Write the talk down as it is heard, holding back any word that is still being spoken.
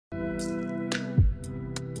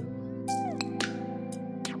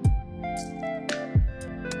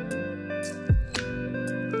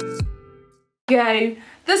Go.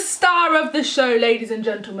 The star of the show, ladies and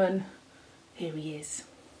gentlemen. Here he is.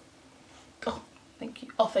 Oh, thank you.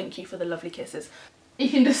 Oh, thank you for the lovely kisses. You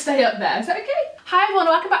can just stay up there, is that okay? Hi everyone,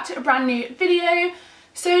 welcome back to a brand new video.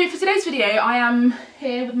 So for today's video, I am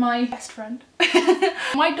here with my best friend,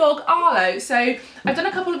 my dog Arlo. So I've done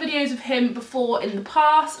a couple of videos of him before in the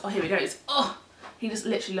past. Oh, here he goes. Oh, he just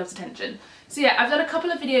literally loves attention. So yeah, I've done a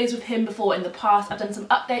couple of videos with him before in the past. I've done some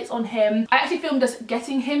updates on him. I actually filmed us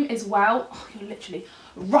getting him as well. Oh, you're literally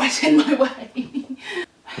right in my way.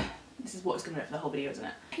 This is what it's going to be for the whole video, isn't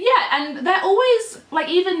it? Yeah, and they're always, like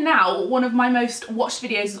even now, one of my most watched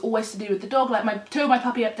videos is always to do with the dog. Like two of my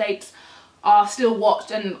puppy updates are still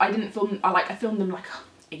watched, and I didn't film, I filmed them like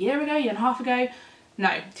a year ago, year and a half ago. No,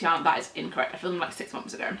 Tiana, that is incorrect. I filmed them like 6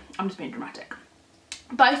 months ago. I'm just being dramatic.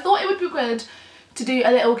 But I thought it would be good to do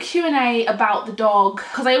a little Q&A about the dog,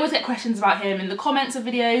 because I always get questions about him in the comments of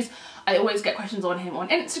videos. I always get questions on him on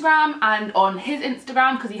Instagram and on his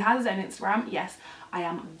Instagram, because he has his own Instagram. Yes, I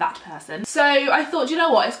am that person. So I thought, you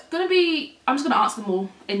know what, it's gonna be, I'm just gonna answer them all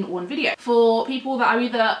in one video. For people that are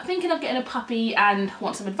either thinking of getting a puppy and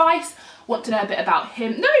want some advice, want to know a bit about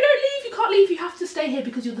him. No, don't leave, you can't leave, you have to stay here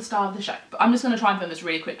because you're the star of the show. But I'm just gonna try and film this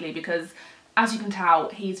really quickly because, as you can tell,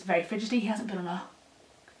 he's very fidgety. He hasn't been on a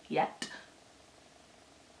yet.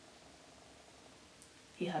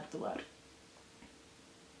 He heard the word.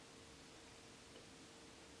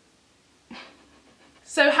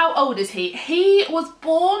 So how old is he? He was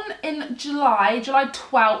born in July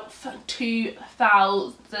 12th,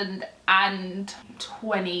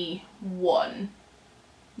 2021.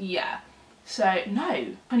 Yeah. So, no,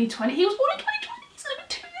 2020. He was born in 2020. He's going to be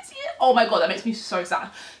 2 this year. Oh my god, that makes me so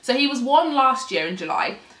sad. So he was 1 last year in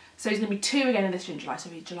July. So he's going to be 2 again in this year in July.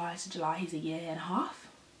 So he's July to July, he's a year and a half,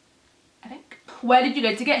 I think. Where did you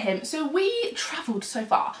go to get him? So we travelled so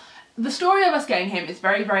far. The story of us getting him is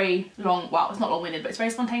very, very long. Well, it's not long-winded, but it's very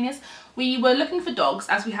spontaneous. We were looking for dogs,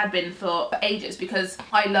 as we had been for ages, because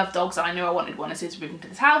I love dogs and I knew I wanted one as soon as we moved into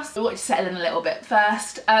this house. We wanted to settle in a little bit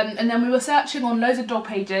first, and then we were searching on loads of dog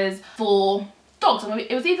pages for dogs. And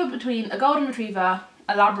it was either between a golden retriever,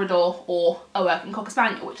 a Labrador, or a working Cocker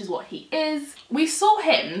Spaniel, which is what he is. We saw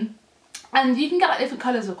him, and you can get like different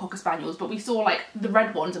colours of Cocker Spaniels, but we saw like the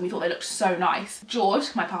red ones and we thought they looked so nice.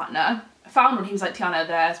 George, my partner, found one. He was like, Tiana,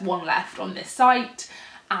 there's one left on this site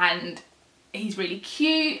and he's really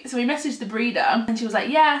cute. So we messaged the breeder and she was like,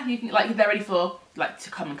 yeah, you can, like, they're ready for like to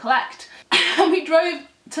come and collect. And we drove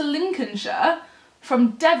to Lincolnshire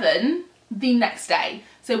from Devon the next day.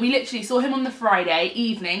 So we literally saw him on the Friday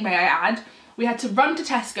evening, may I add. We had to run to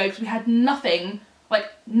Tesco because we had nothing, like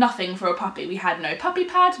nothing for a puppy. We had no puppy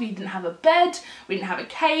pads, we didn't have a bed, we didn't have a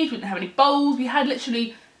cage, we didn't have any bowls, we had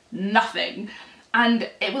literally nothing. And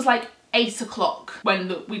it was like 8 o'clock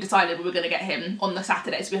when we decided we were going to get him on the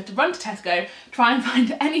Saturday. So we had to run to Tesco, try and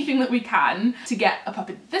find anything that we can to get a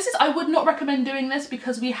puppy. I would not recommend doing this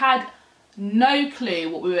because we had no clue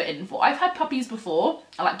what we were in for. I've had puppies before,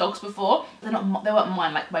 I like dogs before. They weren't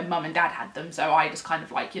mine, like my mum and dad had them. So I just kind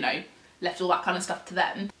of like, you know, left all that kind of stuff to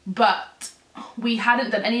them. But we hadn't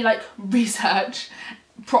done any like research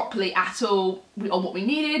properly at all on what we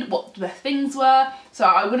needed, what the things were. So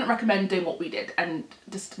I wouldn't recommend doing what we did and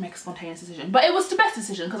just make a spontaneous decision. But it was the best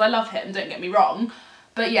decision because I love him, don't get me wrong.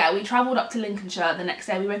 But yeah, we travelled up to Lincolnshire the next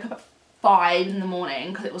day. We woke up at 5 in the morning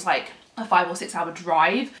because it was like a 5 or 6 hour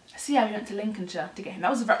drive. So yeah, we went to Lincolnshire to get him.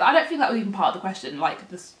 That was I don't think that was even part of the question, like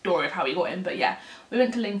the story of how we got him. But yeah, we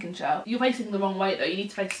went to Lincolnshire. You're facing the wrong way though. You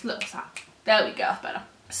need to face, look, what's that? There we go, that's better.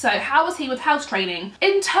 So how was he with house training?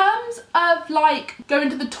 In terms of like going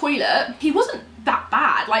to the toilet, he wasn't that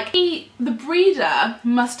bad. Like the breeder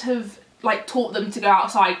must have like taught them to go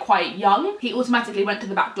outside quite young. He automatically went to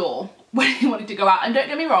the back door when he wanted to go out. And don't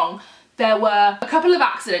get me wrong, there were a couple of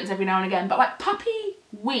accidents every now and again, but like puppy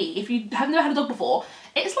wee, if you have never had a dog before,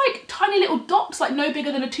 it's like tiny little dots, like no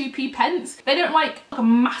bigger than a 2p pence. They don't like a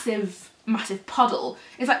massive puddle.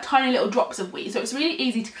 It's like tiny little drops of wee. So it's really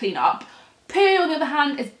easy to clean up. Poo, on the other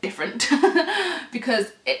hand, is different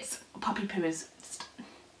because puppy poo is just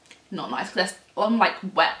not nice because they're on like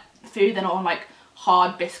wet food, they're not on like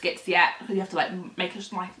hard biscuits yet because you have to like make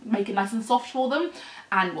it nice and soft for them,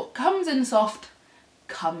 and what comes in soft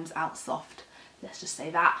comes out soft. Let's just say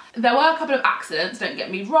that. There were a couple of accidents, don't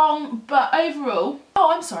get me wrong, but overall,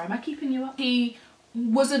 oh I'm sorry, am I keeping you up? He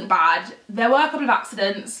wasn't bad. There were a couple of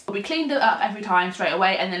accidents, but we cleaned it up every time straight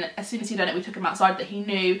away, and then as soon as he'd done it we took him outside. That he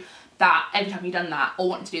knew that every time he'd done that or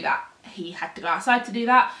wanted to do that, he had to go outside to do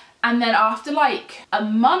that. And then after like a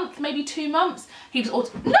month, maybe 2 months, he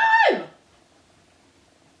was no!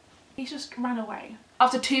 He's just ran away.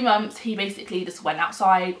 After 2 months, he basically just went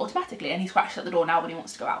outside automatically and he scratches at the door now when he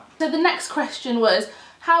wants to go out. So the next question was,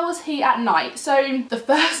 how was he at night? So the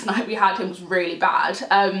first night we had him was really bad.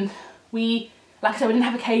 Like I said, we didn't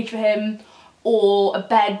have a cage for him or a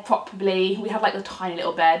bed properly. We had like a tiny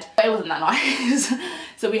little bed, but it wasn't that nice.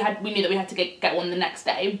 So we knew that we had to get one the next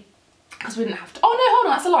day because we didn't have to. Oh no, hold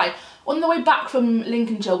on, that's a lie. On the way back from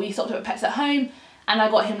Lincolnshire, we stopped at Pets at Home and I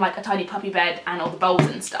got him like a tiny puppy bed and all the bowls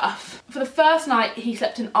and stuff. For the first night, he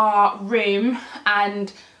slept in our room and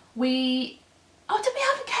did we have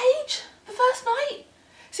a cage the first night?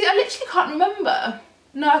 See, I literally can't remember.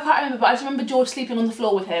 No, I can't remember, but I just remember George sleeping on the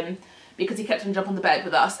floor with him because he kept him jump on the bed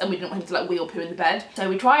with us and we didn't want him to like wee or poo in the bed. So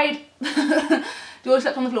we tried. George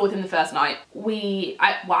slept on the floor with him the first night.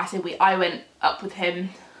 I went up with him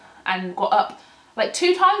and got up like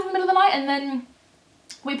 2 times in the middle of the night, and then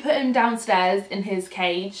we put him downstairs in his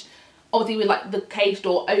cage. Obviously with like the cage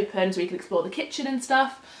door open so he could explore the kitchen and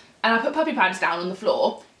stuff. And I put puppy pads down on the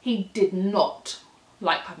floor. He did not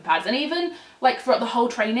like puppy pads, and even like throughout the whole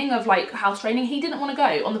training of like house training, he didn't want to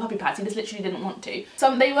go on the puppy pads. He just literally didn't want to.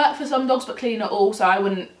 They work for some dogs but clearly not all, so I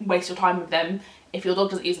wouldn't waste your time with them. If your dog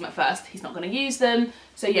doesn't use them at first, he's not going to use them.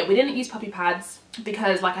 So yeah, we didn't use puppy pads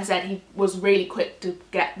because like I said, he was really quick to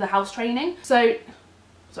get the house training. So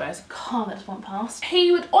sorry, there's a car that just went past.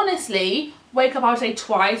 He would honestly wake up, I would say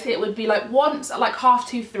twice. It would be like once at like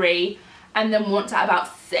 2:30, 3, and then once at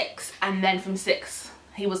about 6, and then from 6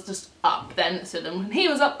 he was just up then. So then when he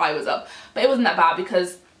was up, I was up. But it wasn't that bad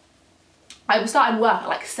because I was starting work at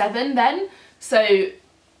like 7 then. So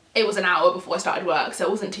it was an hour before I started work, so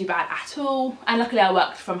it wasn't too bad at all. And luckily I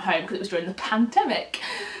worked from home because it was during the pandemic.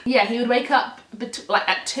 Yeah, he would wake up like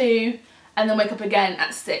at 2 and then wake up again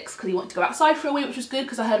at 6 because he wanted to go outside for a wee, which was good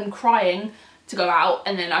because I heard him crying to go out,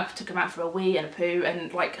 and then I took him out for a wee and a poo.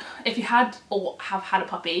 And like, if you had or have had a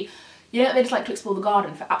puppy, you know, they just like to explore the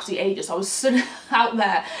garden for absolute ages. So I was sitting out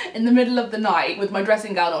there in the middle of the night with my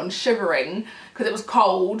dressing gown on, shivering because it was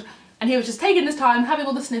cold, and he was just taking his time, having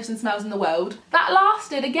all the sniffs and smells in the world. That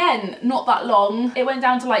lasted, again, not that long. It went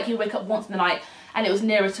down to like, he would wake up once in the night and it was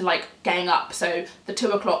nearer to like getting up. So the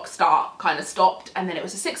 2 o'clock start kind of stopped, and then it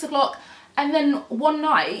was a 6 o'clock. And then one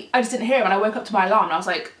night I just didn't hear him, and I woke up to my alarm and I was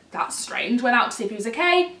like, that's strange. Went out to see if he was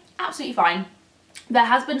okay, absolutely fine. There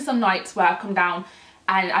has been some nights where I've come down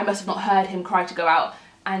and I must have not heard him cry to go out,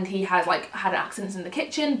 and he has like had accidents in the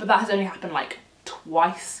kitchen, but that has only happened like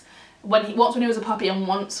twice. Once when he was a puppy, and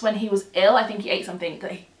once when he was ill. I think he ate something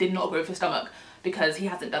that he did not agree with his stomach because he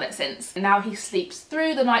hasn't done it since. And now he sleeps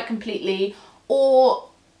through the night completely, or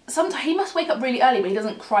sometimes he must wake up really early, but he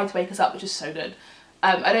doesn't cry to wake us up, which is so good.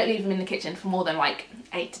 I don't leave him in the kitchen for more than like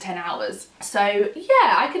 8 to 10 hours. So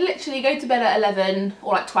yeah, I could literally go to bed at 11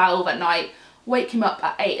 or like 12 at night, wake him up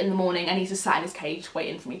at 8 in the morning, and he's just sat in his cage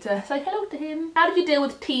waiting for me to say hello to him. How did you deal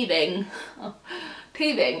with teething?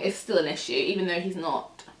 Teething is still an issue, even though he's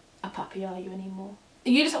not a puppy, are you anymore?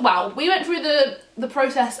 Well, we went through the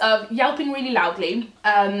process of yelping really loudly,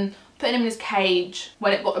 putting him in his cage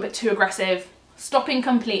when it got a bit too aggressive, stopping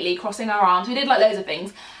completely, crossing our arms. We did like loads of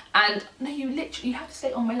things. And no, you have to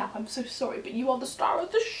stay on my lap. I'm so sorry, but you are the star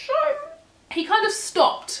of the show. He kind of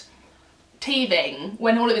stopped teething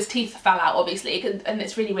when all of his teeth fell out, obviously, and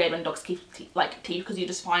it's really weird when dogs keep teeth because you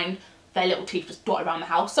just find their little teeth just dotted around the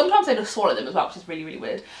house. Sometimes they just swallow them as well, which is really, really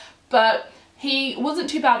weird. But he wasn't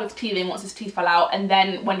too bad with teething once his teeth fell out, and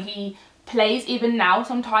then when he plays, even now,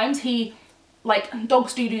 sometimes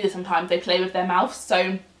dogs do this sometimes, they play with their mouths.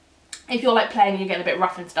 So if you're like playing and you're getting a bit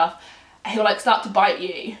rough and stuff, he'll like start to bite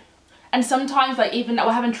you. And sometimes like even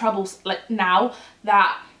we're having troubles like now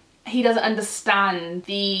that he doesn't understand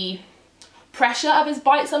the pressure of his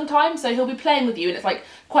bite sometimes. So he'll be playing with you and it's like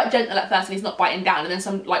quite gentle at first and he's not biting down, and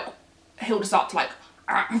then he'll just start to like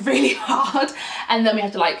really hard, and then we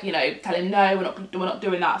have to like, you know, tell him no, we're not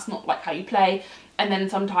doing that, it's not like how you play. And then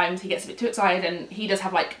sometimes he gets a bit too excited and he does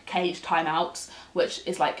have like cage timeouts, which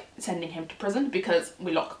is like sending him to prison because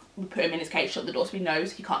we put him in his cage, shut the door so he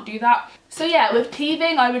knows he can't do that. So yeah, with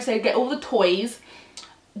teething, I would say get all the toys.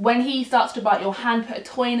 When he starts to bite your hand, put a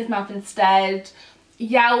toy in his mouth instead.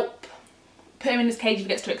 Yelp, put him in his cage if he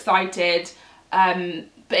gets too excited,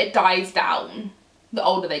 but it dies down. The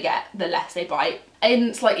older they get, the less they bite. And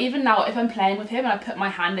it's like, even now, if I'm playing with him and I put my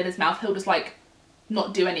hand in his mouth, he'll just like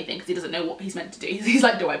not do anything because he doesn't know what he's meant to do. He's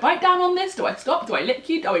like, do I bite down on this? Do I stop? Do I lick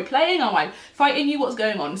you? Are we playing? Am I fighting you? What's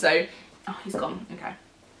going on? So, oh, he's gone. Okay.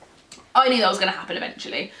 I knew that was going to happen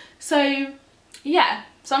eventually. So yeah,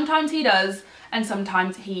 sometimes he does and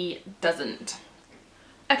sometimes he doesn't.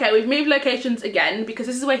 Okay, we've moved locations again because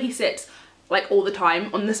this is where he sits like all the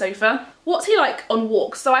time on the sofa. What's he like on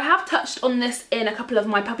walks? So I have touched on this in a couple of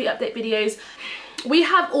my puppy update videos. We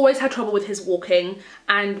have always had trouble with his walking,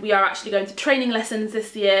 and we are actually going to training lessons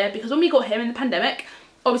this year because when we got him in the pandemic,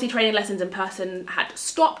 obviously training lessons in person had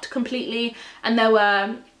stopped completely, and there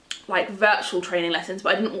were like virtual training lessons,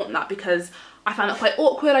 but I didn't want that because I found that quite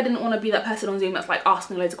awkward. I didn't want to be that person on Zoom that's like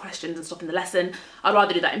asking loads of questions and stopping the lesson. I'd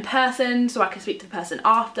rather do that in person so I can speak to the person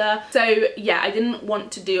after. So yeah, I didn't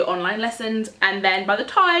want to do online lessons, and then by the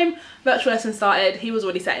time virtual lessons started, he was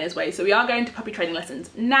already set in his way. So we are going to puppy training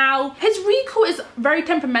lessons now. His recall is very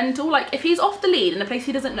temperamental. Like if he's off the lead in a place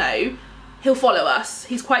he doesn't know, he'll follow us.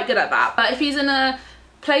 He's quite good at that. But if he's in a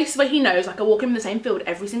place where he knows, like I walk him in the same field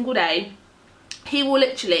every single day, he will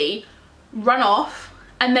literally run off.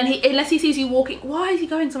 And then unless he sees you walking, why is he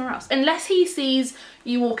going somewhere else? Unless he sees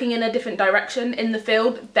you walking in a different direction in the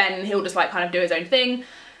field, then he'll just like kind of do his own thing.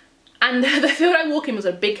 And the field I walk in was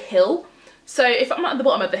a big hill. So if I'm at the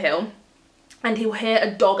bottom of the hill and he'll hear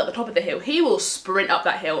a dog at the top of the hill, he will sprint up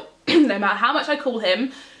that hill no matter how much I call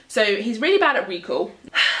him. So he's really bad at recall.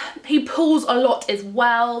 He pulls a lot as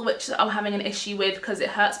well, which I'm having an issue with because it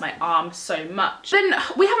hurts my arm so much. Then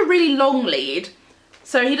we have a really long lead.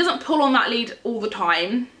 So he doesn't pull on that lead all the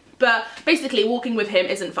time, but basically walking with him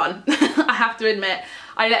isn't fun. I have to admit,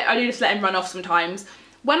 I do just let him run off sometimes.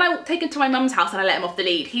 When I take him to my mum's house and I let him off the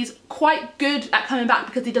lead, he's quite good at coming back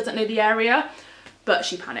because he doesn't know the area, but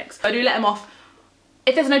she panics. I do let him off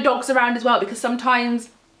if there's no dogs around as well, because sometimes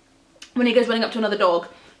when he goes running up to another dog,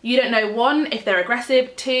 you don't know, one, if they're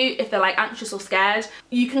aggressive, two, if they're like anxious or scared.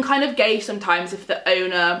 You can kind of gauge sometimes if the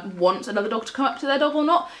owner wants another dog to come up to their dog or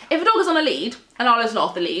not. If a dog is on a lead and Arlo's not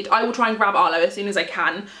off the lead, I will try and grab Arlo as soon as I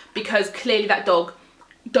can, because clearly that dog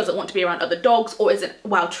doesn't want to be around other dogs or isn't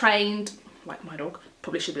well trained, like my dog.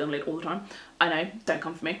 Probably should be on the lead all the time. I know, don't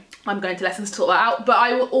come for me. I'm going to lessons to sort that out, but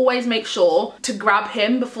I will always make sure to grab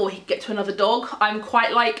him before he gets to another dog. I'm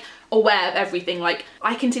quite like aware of everything. Like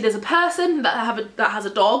I can see there's a person that has a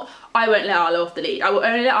dog, I won't let Arlo off the lead. I will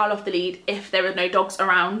only let Arlo off the lead if there are no dogs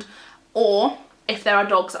around, or if there are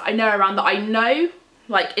dogs that I know around that I know,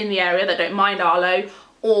 like in the area, that don't mind Arlo,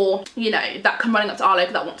 or you know, that come running up to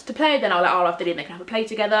Arlo that wants to play, then I'll let Arlo off the lead and they can have a play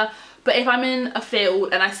together. But if I'm in a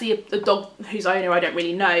field and I see a dog whose owner I don't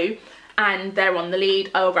really know and they're on the lead,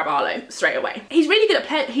 I will grab Arlo straight away. He's really good at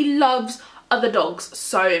playing. He loves other dogs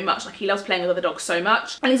so much. Like he loves playing with other dogs so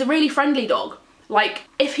much. And he's a really friendly dog. Like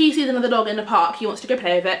if he sees another dog in the park, he wants to go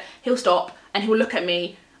play with it, he'll stop and he'll look at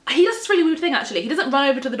me. He does this really weird thing actually. He doesn't run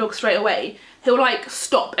over to the dog straight away. He'll like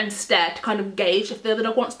stop and stare to kind of gauge if the other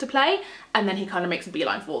dog wants to play, and then he kind of makes a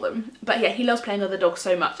beeline for them. But yeah, he loves playing with other dogs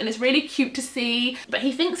so much and it's really cute to see. But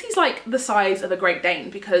he thinks he's like the size of a Great Dane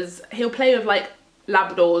because he'll play with like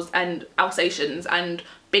Labradors and Alsatians and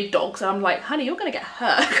big dogs, and I'm like, honey, you're gonna get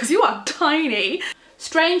hurt because you are tiny.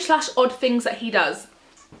 Strange / odd things that he does.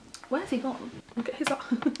 Where's he gone? Look at his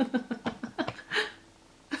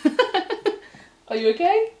Are you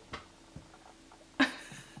okay?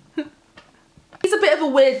 He's a bit of a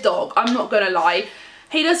weird dog, I'm not gonna lie.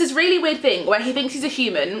 He does this really weird thing where he thinks he's a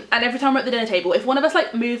human, and every time we're at the dinner table, if one of us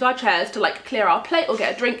like moves our chairs to like clear our plate or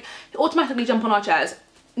get a drink, he'll automatically jump on our chairs.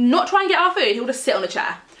 Not try and get our food, he'll just sit on a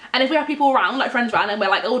chair. And if we have people around, like friends around, and we're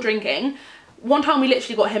like all drinking, one time we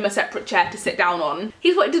literally got him a separate chair to sit down on.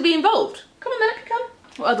 He's wanted to be involved. Come on then, come.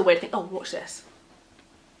 What other weird thing? Oh, watch this.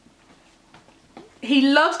 He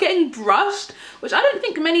loves getting brushed, which I don't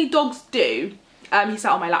think many dogs do. He's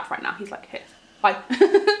sat on my lap right now. He's like, here, hi.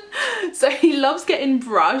 So he loves getting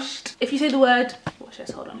brushed. If you say the word, watch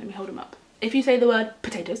this, hold on, let me hold him up. If you say the word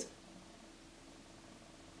potatoes.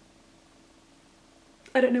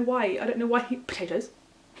 I don't know why potatoes.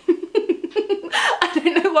 I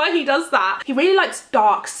don't know why he does that. He really likes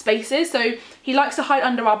dark spaces, so he likes to hide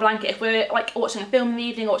under our blanket. If we're like watching a film in the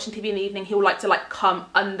evening or watching TV in the evening, he'll like to like come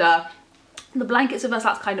under the blankets with us.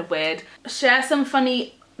 That's kind of weird. Share some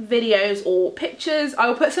funny videos or pictures. I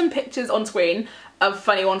will put some pictures on screen of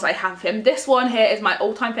funny ones I have of him. This one here is my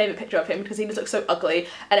all-time favourite picture of him because he just looks so ugly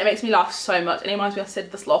and it makes me laugh so much, and it reminds me of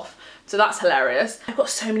Sid the Sloth, so that's hilarious. I've got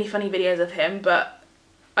so many funny videos of him, but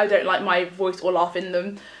I don't like my voice or laugh in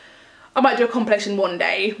them. I might do a compilation one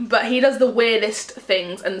day, but he does the weirdest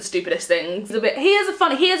things and the stupidest things. He is a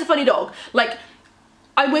funny dog. Like,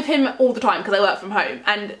 I'm with him all the time because I work from home,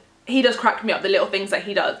 and he does crack me up. The little things that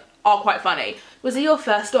he does are quite funny. Was he your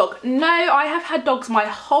first dog? No, I have had dogs my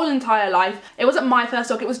whole entire life. It wasn't my first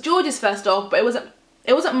dog. It was George's first dog, but it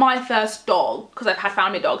wasn't my first dog because I've had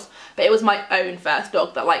family dogs, but it was my own first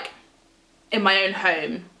dog that like in my own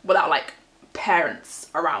home without like parents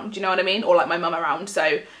around, do you know what I mean? Or like my mum around.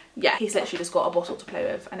 So yeah, he's literally just got a bottle to play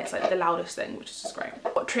with, and it's like the loudest thing, which is just great.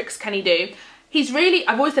 What tricks can he do? He's really,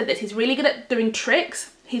 I've always said this, he's really good at doing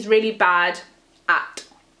tricks. He's really bad at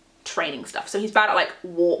training stuff. So he's bad at like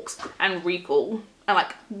walks and recall and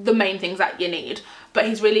like the main things that you need, but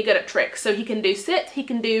he's really good at tricks. So he can do sit, he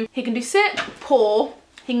can do sit, paw,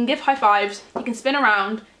 he can give high fives, he can spin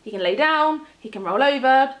around, he can lay down, he can roll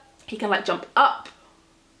over, he can like jump up.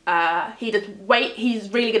 He does wait,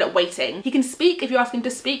 he's really good at waiting. He can speak, if you ask him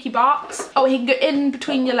to speak, he barks. Oh, he can go in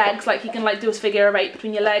between your legs, like he can like do his figure of 8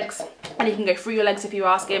 between your legs, and he can go through your legs if you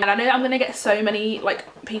ask him. And I know I'm gonna get so many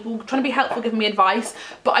like people trying to be helpful, giving me advice,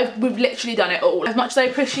 but we've literally done it all. As much as I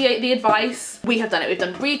appreciate the advice, we have done it. We've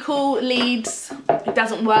done recall, leads, it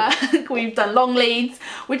doesn't work. We've done long leads.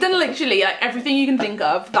 We've done literally like everything you can think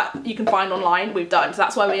of that you can find online, we've done. So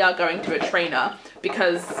that's why we are going to a trainer,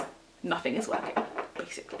 because nothing is working,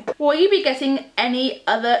 basically. Will you be getting any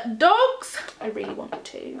other dogs? I really want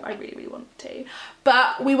to. I really, really want to.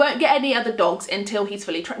 But we won't get any other dogs until he's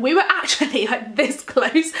fully trained. We were actually like this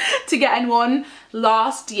close to getting one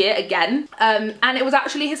last year again. And it was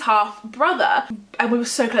actually his half brother. And we were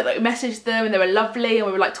so close. Like, we messaged them and they were lovely and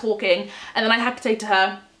we were like talking. And then I had to say to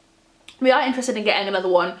her, we are interested in getting another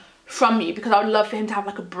one from you, because I would love for him to have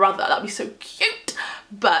like a brother. That'd be so cute.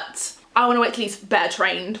 But I want to wait till he's better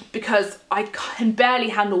trained, because I can barely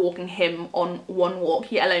handle walking him on one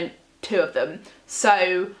walk, let alone 2 of them.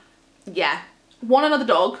 So yeah, want another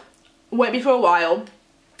dog, won't be for a while,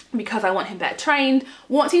 because I want him better trained.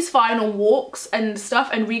 Once he's fine on walks and stuff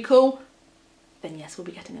and recall, then yes, we'll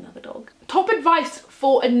be getting another dog. Top advice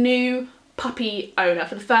for a new puppy owner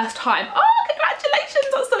for the first time. Oh, congratulations,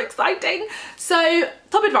 that's so exciting. So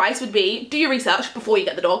top advice would be, do your research before you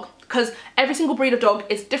get the dog, because every single breed of dog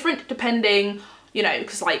is different depending, you know,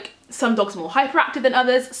 because like some dogs are more hyperactive than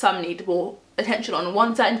others, some need more attention on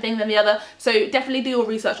one certain thing than the other. So definitely do your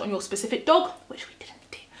research on your specific dog, which we didn't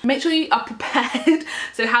do. Make sure you are prepared.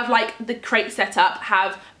 So have like the crate set up,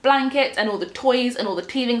 have blankets and all the toys and all the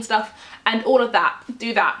teething stuff and all of that.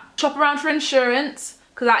 Do that. Shop around for insurance,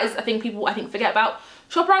 because that is a thing people I think forget about.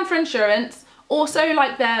 Shop around for insurance. Also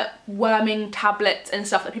like their worming tablets and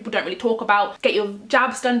stuff that people don't really talk about. Get your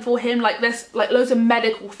jabs done for him. Like there's like loads of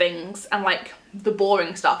medical things and like the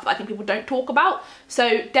boring stuff that I think people don't talk about.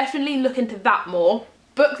 So definitely look into that more.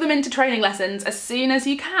 Book them into training lessons as soon as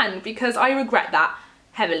you can, because I regret that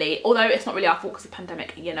heavily. Although it's not really our fault because of the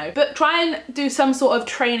pandemic, you know. But try and do some sort of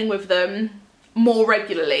training with them more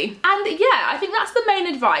regularly. And yeah, I think that's the main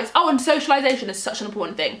advice. Oh, and socialization is such an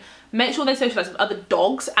important thing. Make sure they socialize with other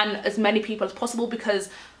dogs and as many people as possible, because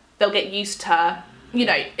they'll get used to, you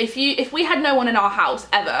know, if we had no one in our house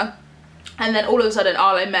ever, and then all of a sudden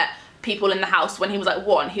Arlo met people in the house when he was like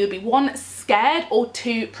 1, he would be 1, scared, or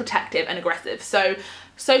 2, protective and aggressive. So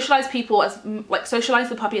socialize people socialize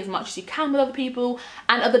the puppy as much as you can with other people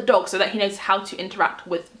and other dogs, so that he knows how to interact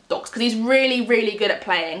with dogs, because he's really, really good at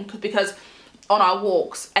playing. Because on our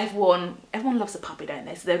walks, everyone loves a puppy, don't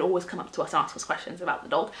they? So they'd always come up to us and ask us questions about the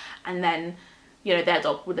dog, and then, you know, their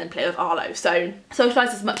dog would then play with Arlo. So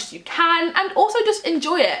socialise as much as you can, and also just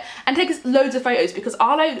enjoy it and take us loads of photos, because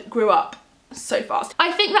Arlo grew up so fast.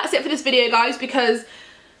 I think that's it for this video, guys, because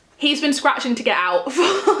he's been scratching to get out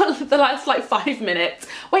for the last like 5 minutes.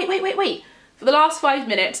 Wait. For the last 5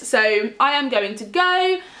 minutes. So I am going to go.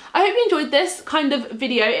 I hope you enjoyed this kind of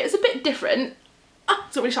video. It's a bit different. Oh,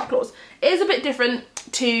 it's got really sharp claws. It is a bit different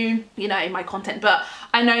to, you know, my content, but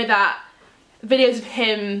I know that videos of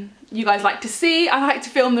him you guys like to see. I like to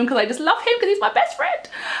film them because I just love him, because he's my best friend.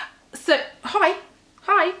 So hi.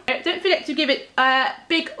 Don't forget to give it a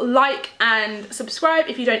big like and subscribe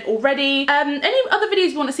if you don't already. Any other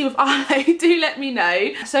videos you want to see with Arlo, do let me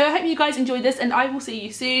know. So I hope you guys enjoyed this, and I will see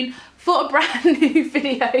you soon for a brand new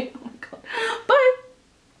video. Oh my god. Bye.